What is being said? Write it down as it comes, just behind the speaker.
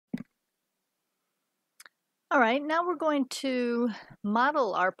All right, now we're going to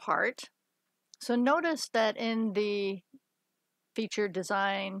model our part. So notice that in the feature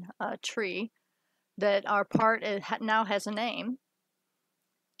design tree that our part now has a name,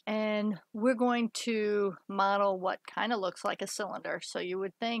 and we're going to model what kind of looks like a cylinder. So you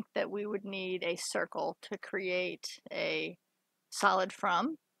would think that we would need a circle to create a solid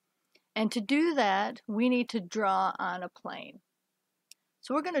from, and to do that we need to draw on a plane.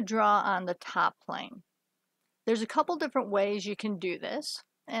 So we're going to draw on the top plane. There's a couple different ways you can do this,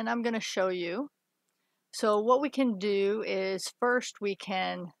 and I'm going to show you. So what we can do is first we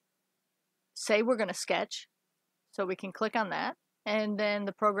can say we're going to sketch. So we can click on that, and then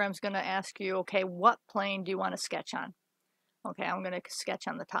the program's going to ask you, okay, what plane do you want to sketch on? Okay, I'm going to sketch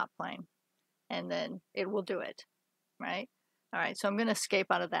on the top plane, and then it will do it, right? All right, so I'm going to escape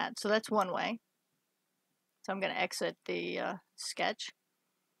out of that. So that's one way. So I'm going to exit the sketch.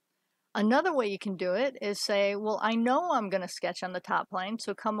 Another way you can do it is say, well, I know I'm going to sketch on the top plane,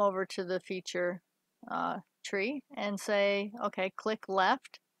 so come over to the feature tree and say, okay, click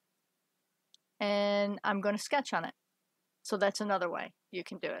left, and I'm going to sketch on it. So that's another way you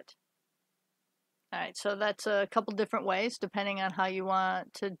can do it. All right, so that's a couple different ways depending on how you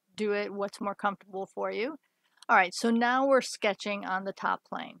want to do it, what's more comfortable for you. All right, so now we're sketching on the top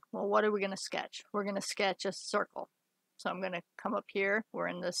plane. Well, what are we going to sketch? We're going to sketch a circle. So I'm going to come up here. We're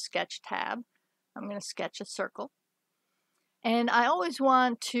in the sketch tab. I'm going to sketch a circle. And I always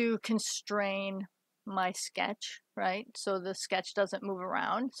want to constrain my sketch, right? So the sketch doesn't move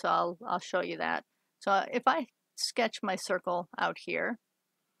around. So I'll show you that. So if I sketch my circle out here,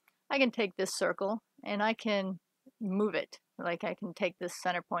 I can take this circle and I can move it. Like I can take this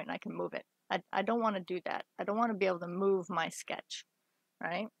center point and I can move it. I don't want to do that. I don't want to be able to move my sketch,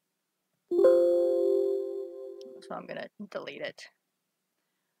 right? So I'm going to delete it.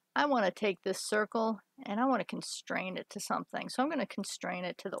 I want to take this circle and I want to constrain it to something. So I'm going to constrain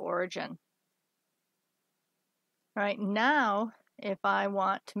it to the origin. All right, now if I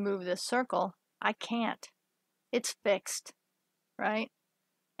want to move this circle, I can't. It's fixed, right?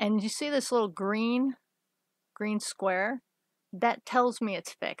 And you see this little green square? That tells me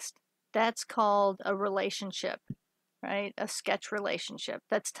it's fixed. That's called a relationship, right? A sketch relationship.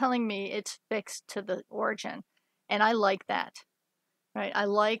 That's telling me it's fixed to the origin. And I like that, right? I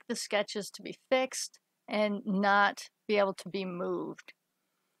like the sketches to be fixed and not be able to be moved.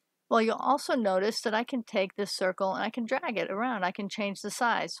 Well, you'll also notice that I can take this circle and I can drag it around. I can change the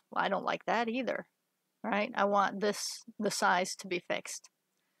size. Well, I don't like that either, right? I want the size to be fixed.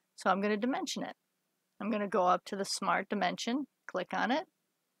 So I'm going to dimension it. I'm going to go up to the Smart Dimension, click on it,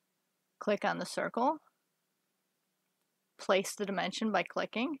 click on the circle, place the dimension by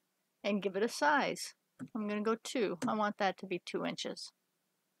clicking, and give it a size. I'm going to go 2. I want that to be 2 inches.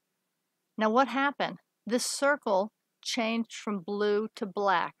 Now what happened? This circle changed from blue to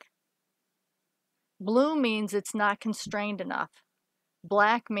black. Blue means it's not constrained enough.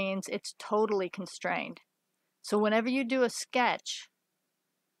 Black means it's totally constrained. So whenever you do a sketch,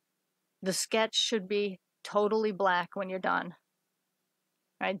 the sketch should be totally black when you're done.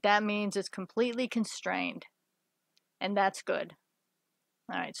 Right? That means it's completely constrained, and that's good.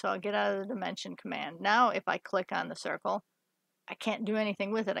 All right, so I'll get out of the dimension command. Now if I click on the circle, I can't do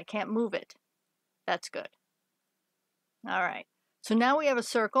anything with it. I can't move it. That's good. All right, so now we have a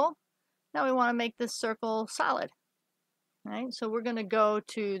circle. Now we want to make this circle solid. All right, so we're going to go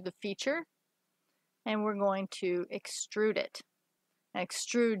to the feature, and we're going to extrude it.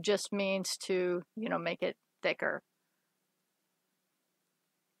 Extrude just means to, make it thicker.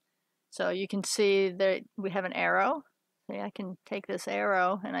 So you can see that we have an arrow. See, I can take this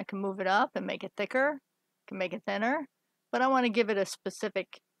arrow and I can move it up and make it thicker. I can make it thinner, but I want to give it a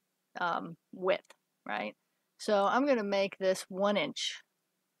specific width, right? So I'm going to make this 1 inch.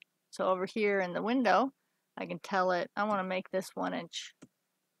 So over here in the window, I can tell it I want to make this 1 inch.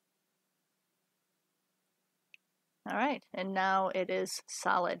 All right, and now it is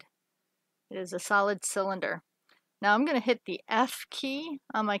solid. It is a solid cylinder. Now I'm going to hit the F key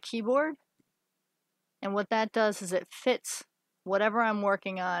on my keyboard, and what that does is it fits whatever I'm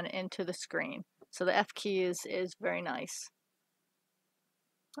working on into the screen. So the F key is very nice.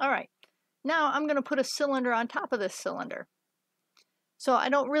 All right, now I'm going to put a cylinder on top of this cylinder. So I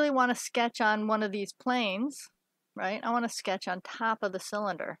don't really want to sketch on one of these planes, right? I want to sketch on top of the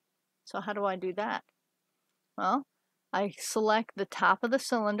cylinder. So how do I do that? Well, I select the top of the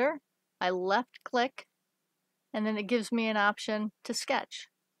cylinder, I left click, and then it gives me an option to sketch.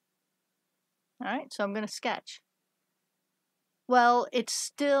 All right, so I'm going to sketch. Well, it's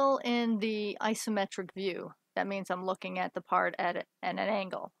still in the isometric view. That means I'm looking at the part at an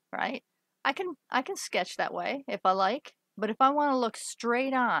angle, right? I can sketch that way if I like, but if I want to look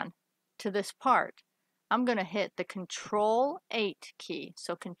straight on to this part, I'm going to hit the Control 8 key.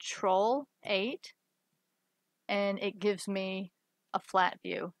 So Control 8, and it gives me a flat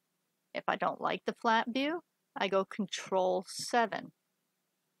view. If I don't like the flat view, I go Control 7,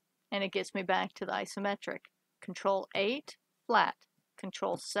 and it gets me back to the isometric. Control 8, flat.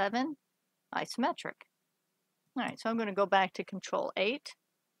 Control 7, isometric. All right, so I'm going to go back to Control 8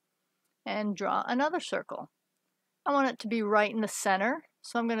 and draw another circle. I want it to be right in the center,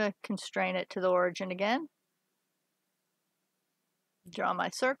 so I'm going to constrain it to the origin again. Draw my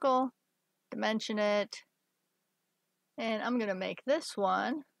circle, dimension it, and I'm going to make this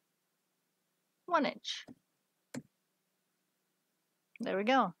one 1 inch. There we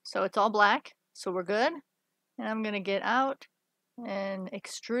go. So it's all black, so we're good. And I'm going to get out and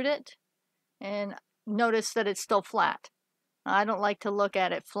extrude it, and notice that it's still flat. I don't like to look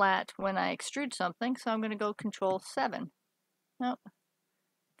at it flat when I extrude something, so I'm going to go Control 7. Nope.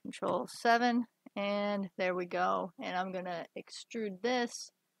 Control 7, and there we go. And I'm going to extrude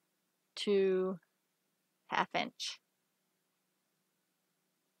this to 1/2 inch.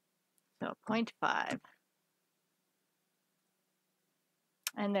 So 0.5.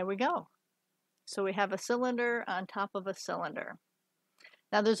 And there we go. So we have a cylinder on top of a cylinder.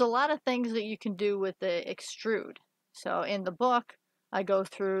 Now there's a lot of things that you can do with the extrude. So in the book, I go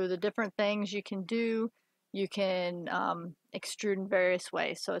through the different things you can do. You can extrude in various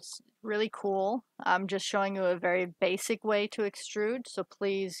ways. So it's really cool. I'm just showing you a very basic way to extrude. So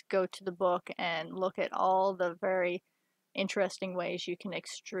please go to the book and look at all the very interesting ways you can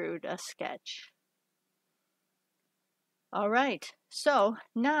extrude a sketch. All right, so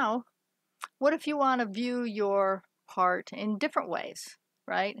now what if you want to view your part in different ways,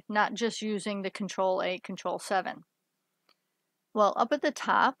 right? Not just using the Control 8, Control 7. Well, up at the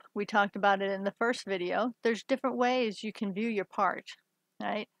top, we talked about it in the first video, there's different ways you can view your part,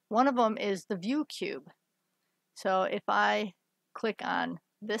 right? One of them is the view cube. So if I click on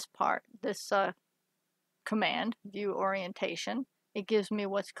this part, this command, view orientation, it gives me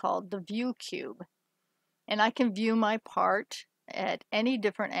what's called the view cube. And I can view my part at any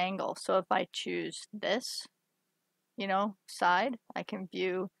different angle. So if I choose this, side, I can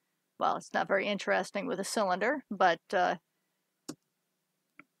view, well, it's not very interesting with a cylinder, but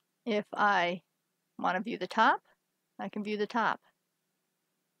if I want to view the top, I can view the top.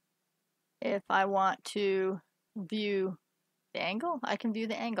 If I want to view the angle, I can view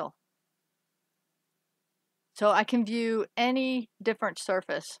the angle. So I can view any different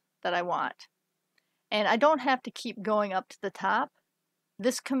surface that I want. And I don't have to keep going up to the top.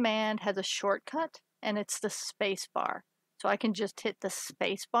 This command has a shortcut, and it's the space bar. So I can just hit the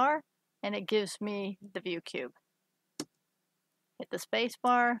space bar, and it gives me the view cube. Hit the space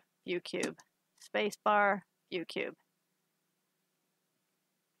bar, view cube. Space bar, view cube.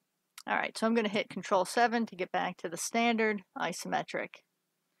 All right, so I'm going to hit Control 7 to get back to the standard isometric.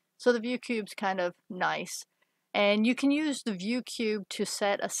 So the view cube's kind of nice. And you can use the view cube to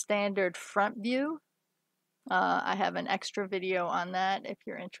set a standard front view. I have an extra video on that if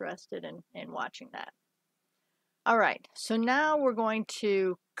you're interested in watching that. All right, so now we're going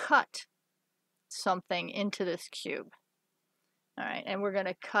to cut something into this cube. All right, and we're going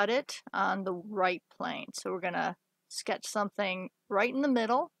to cut it on the right plane. So we're going to sketch something right in the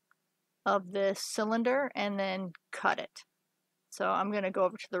middle of this cylinder and then cut it. So I'm going to go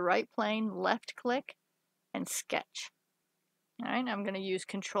over to the right plane, left click, and sketch. All right, I'm going to use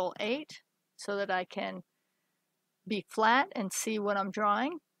Control 8 so that I can be flat and see what I'm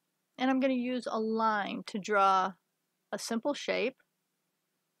drawing. And I'm going to use a line to draw a simple shape.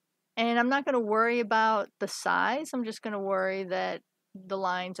 And I'm not going to worry about the size. I'm just going to worry that the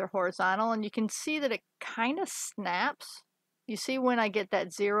lines are horizontal. And you can see that it kind of snaps. You see when I get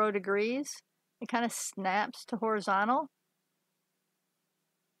that 0 degrees, it kind of snaps to horizontal.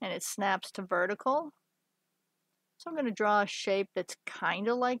 And it snaps to vertical. So I'm going to draw a shape that's kind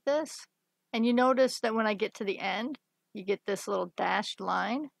of like this. And you notice that when I get to the end, you get this little dashed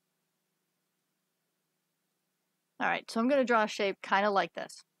line. All right, so I'm going to draw a shape kind of like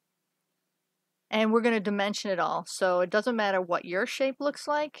this. And we're going to dimension it all. So it doesn't matter what your shape looks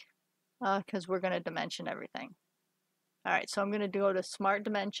like, because we're going to dimension everything. All right, so I'm going to go to Smart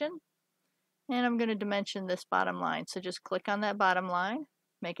Dimension, and I'm going to dimension this bottom line. So just click on that bottom line,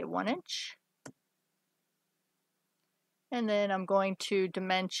 make it 1 inch. And then I'm going to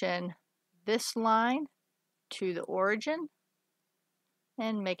dimension this line to the origin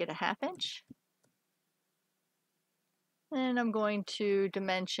and make it a 1/2 inch. And I'm going to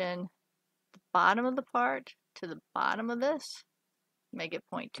dimension the bottom of the part to the bottom of this make it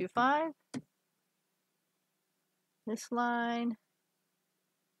 0.25. This line,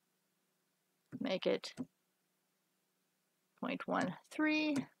 make it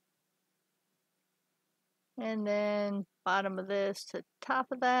 0.13. And then bottom of this to top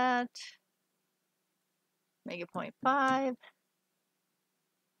of that, make it 0.5.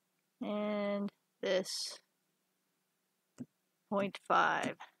 And this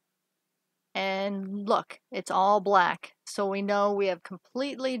 0.5. And look, it's all black. So we know we have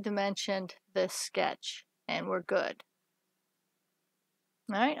completely dimensioned this sketch and we're good.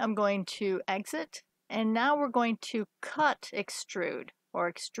 All right, I'm going to exit. And now we're going to cut extrude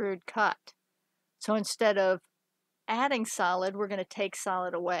or extrude cut. So instead of adding solid, we're going to take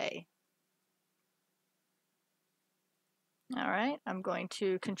solid away. All right, I'm going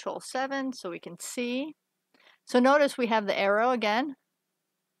to Control 7 so we can see. So notice we have the arrow again,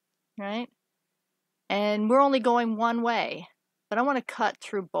 right? And we're only going one way, but I want to cut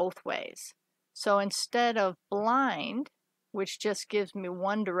through both ways. So instead of blind, which just gives me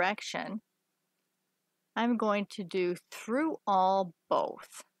one direction, I'm going to do through all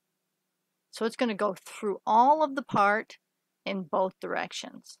both. So it's going to go through all of the part in both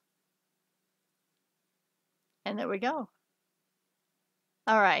directions. And there we go.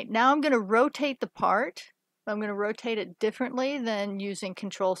 All right, now I'm going to rotate the part. I'm going to rotate it differently than using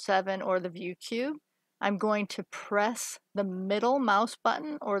Control 7 or the View Cube. I'm going to press the middle mouse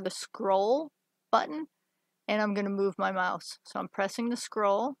button or the scroll button, and I'm going to move my mouse. So I'm pressing the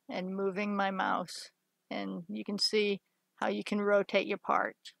scroll and moving my mouse, and you can see how you can rotate your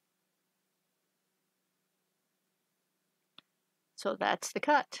part. So that's the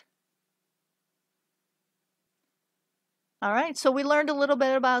cut. All right, so we learned a little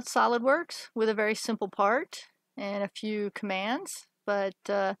bit about SOLIDWORKS with a very simple part and a few commands, but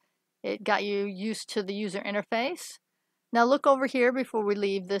it got you used to the user interface. Now look over here before we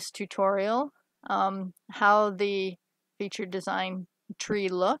leave this tutorial, how the feature design tree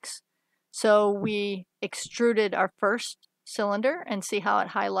looks. So we extruded our first cylinder and see how it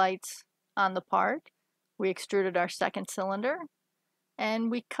highlights on the part. We extruded our second cylinder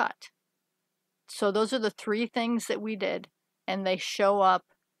and we cut. So those are the three things that we did, and they show up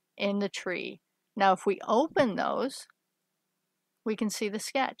in the tree. Now if we open those, we can see the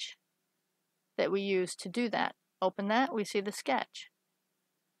sketch that we used to do that. Open that, we see the sketch.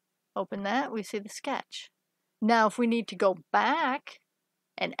 Open that, we see the sketch. Now if we need to go back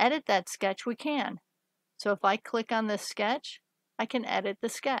and edit that sketch, we can. So if I click on this sketch, I can edit the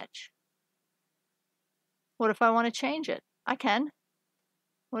sketch. What if I want to change it? I can.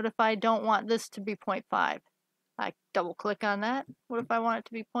 What if I don't want this to be 0.5? I double click on that. What if I want it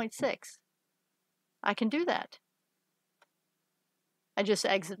to be 0.6? I can do that. I just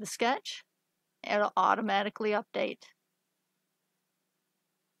exit the sketch. It'll automatically update.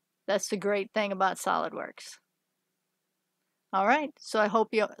 That's the great thing about SOLIDWORKS. All right, so I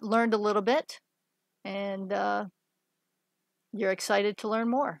hope you learned a little bit and you're excited to learn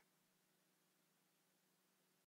more.